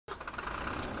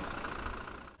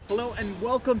Hello and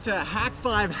welcome to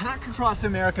Hak5, Hack Across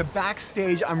America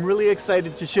Backstage. I'm really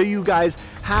excited to show you guys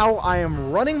how I am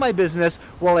running my business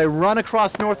while I run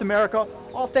across North America,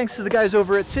 all thanks to the guys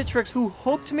over at Citrix who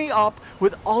hooked me up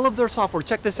with all of their software.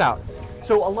 Check this out.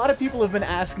 So a lot of people have been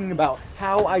asking about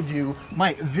how I do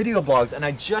my video blogs, and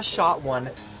I just shot one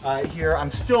here.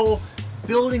 I'm still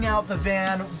building out the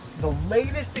van. The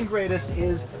latest and greatest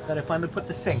is that I finally put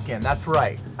the sink in. That's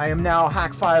right. I am now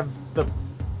Hak5, the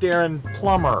Darren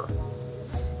Plumber.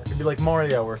 It'd be like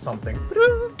Mario or something.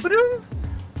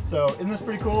 So isn't this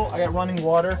pretty cool? I got running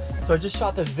water. So I just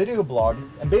shot this video blog,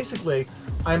 and basically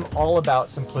I'm all about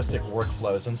simplistic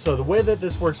workflows. And so the way that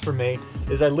this works for me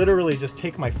is I literally just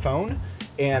take my phone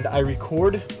and I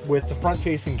record with the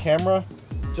front-facing camera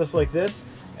just like this.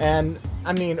 And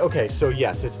I mean, okay, so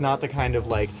yes, it's not the kind of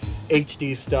like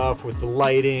HD stuff with the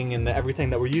lighting and the everything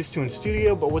that we're used to in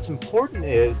studio, but what's important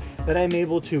is that I'm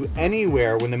able to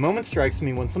anywhere, when the moment strikes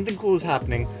me, when something cool is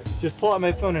happening, just pull out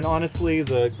my phone. And honestly,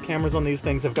 the cameras on these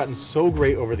things have gotten so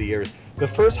great over the years. The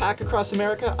first Hack Across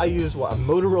America, I used what, a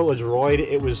Motorola Droid.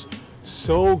 It was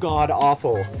so god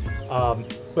awful.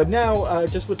 But now,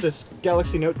 just with this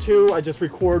Galaxy Note 2, I just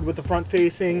record with the front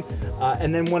facing,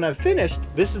 and then when I've finished,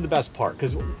 this is the best part,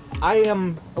 because I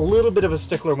am a little bit of a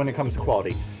stickler when it comes to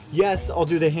quality. Yes, I'll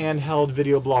do the handheld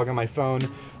video blog on my phone,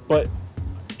 but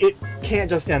it can't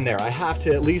just end there. I have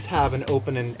to at least have an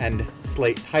open and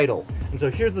slate title. And so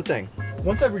here's the thing.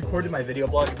 Once I've recorded my video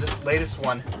blog, this latest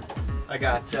one, I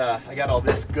got all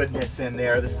this goodness in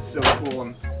there. This is so cool.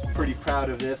 I'm pretty proud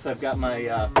of this. I've got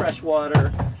my fresh water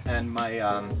and my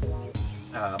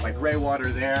my gray water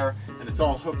there, and it's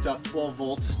all hooked up 12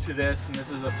 volts to this, and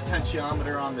this is a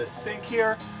potentiometer on this sink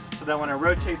here, so that when I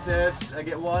rotate this, I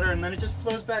get water, and then it just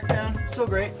flows back down. So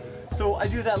great. So I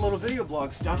do that little video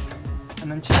blog stuff,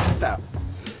 and then check this out.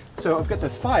 So I've got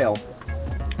this file,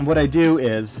 and what I do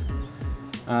is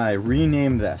I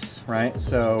rename this, right?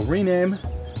 So rename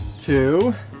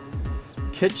to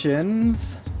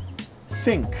Kitchen's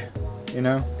Sink, you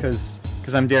know, because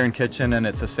I'm Darren Kitchen and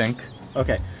it's a sink.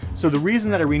 Okay, so the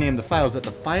reason that I renamed the file is that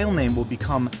the file name will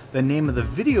become the name of the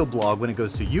video blog when it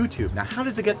goes to YouTube. Now, how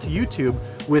does it get to YouTube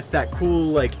with that cool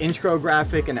like intro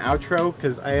graphic and outro?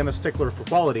 Because I am a stickler for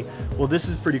quality. Well, this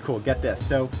is pretty cool. Get this.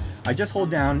 So I just hold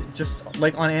down, just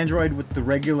like on Android with the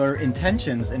regular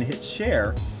intentions, and hit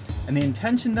share. And the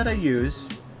intention that I use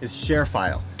is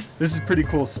Sharefile. This is pretty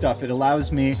cool stuff. It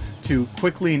allows me to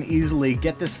quickly and easily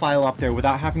get this file up there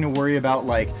without having to worry about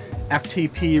like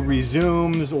FTP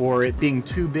resumes or it being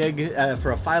too big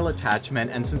for a file attachment.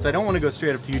 And since I don't want to go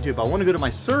straight up to YouTube, I want to go to my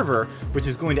server, which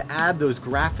is going to add those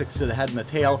graphics to the head and the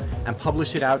tail and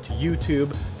publish it out to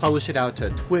YouTube, publish it out to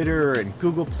Twitter and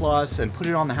Google+, and put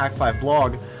it on the Hak5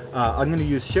 blog. I'm going to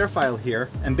use Sharefile here,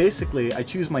 and basically I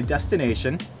choose my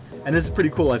destination. And this is pretty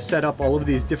cool. I've set up all of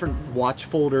these different watch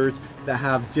folders that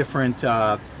have different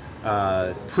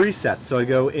presets. So I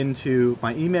go into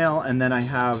my email, and then I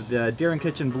have the Darren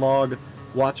Kitchen blog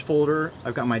watch folder.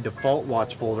 I've got my default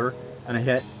watch folder, and I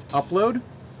hit upload,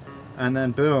 and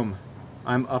then boom,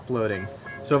 I'm uploading.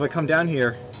 So if I come down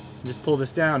here and just pull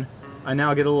this down, I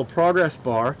now get a little progress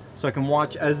bar so I can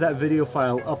watch as that video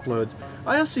file uploads.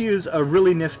 I also use a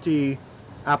really nifty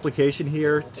application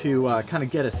here to kind of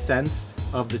get a sense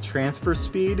of the transfer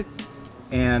speed,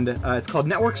 and it's called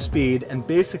network speed, and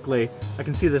basically I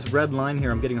can see this red line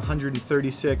here. I'm getting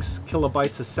 136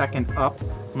 kilobytes a second up.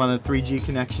 I'm on a 3G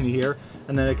connection here,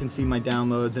 and then I can see my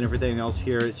downloads and everything else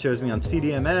here. It shows me on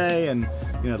CDMA and,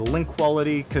 you know, the link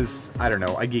quality, because I don't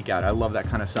know, I geek out. I love that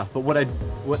kind of stuff. But what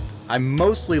I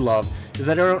mostly love is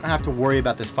that I don't have to worry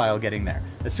about this file getting there.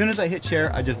 As soon as I hit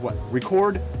share, I just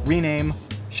record, rename,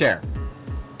 share.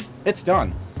 It's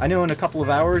done. I know in a couple of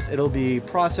hours it'll be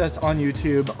processed on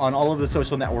YouTube, on all of the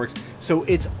social networks. So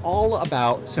it's all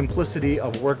about simplicity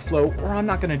of workflow, or I'm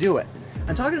not going to do it.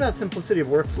 And talking about simplicity of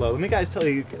workflow, let me guys tell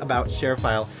you about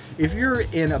Sharefile. If you're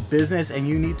in a business and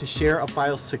you need to share a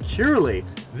file securely,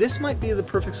 this might be the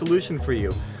perfect solution for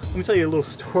you. Let me tell you a little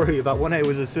story about when I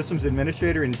was a systems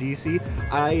administrator in DC.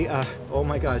 Oh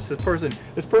my gosh,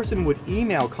 this person would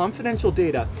email confidential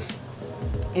data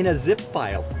in a zip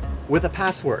file with a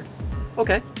password.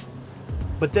 Okay,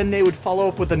 but then they would follow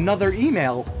up with another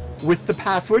email with the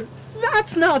password.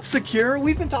 That's not secure.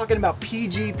 We've been talking about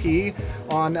PGP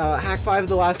on Hak5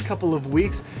 the last couple of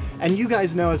weeks, and you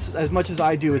guys know as much as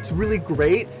I do, it's really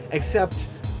great, except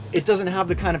it doesn't have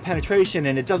the kind of penetration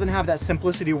and it doesn't have that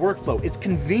simplicity workflow. It's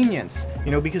convenience,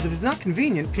 you know, because if it's not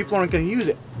convenient, people aren't going to use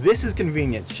it. This is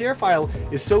convenient. Sharefile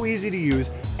is so easy to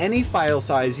use. Any file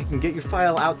size, you can get your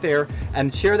file out there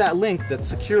and share that link, that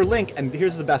secure link, and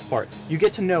here's the best part. You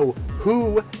get to know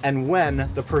who and when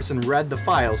the person read the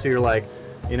file, so you're like,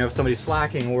 you know, if somebody's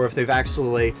slacking or if they've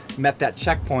actually met that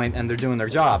checkpoint and they're doing their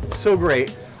job. It's so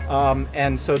great.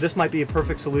 And so this might be a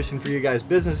perfect solution for you guys'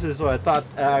 businesses, so I thought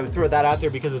I would throw that out there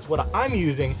because it's what I'm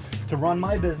using to run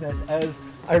my business as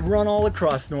I run all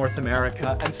across North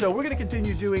America. And so we're going to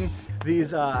continue doing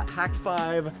these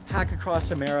Hak5, Hack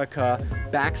Across America,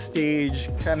 backstage,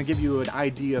 kind of give you an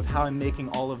idea of how I'm making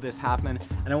all of this happen.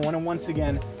 And I want to once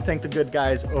again thank the good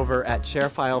guys over at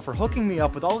Sharefile for hooking me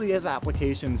up with all these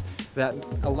applications that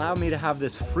allow me to have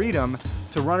this freedom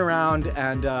to run around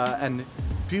and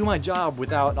do my job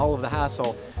without all of the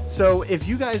hassle. So if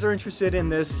you guys are interested in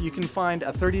this, you can find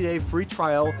a 30-day free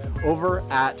trial over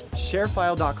at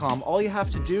sharefile.com. All you have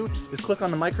to do is click on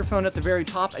the microphone at the very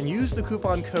top and use the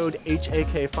coupon code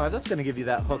HAK5. That's going to give you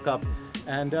that hookup.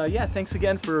 And yeah, thanks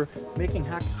again for making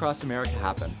Hack Across America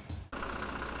happen.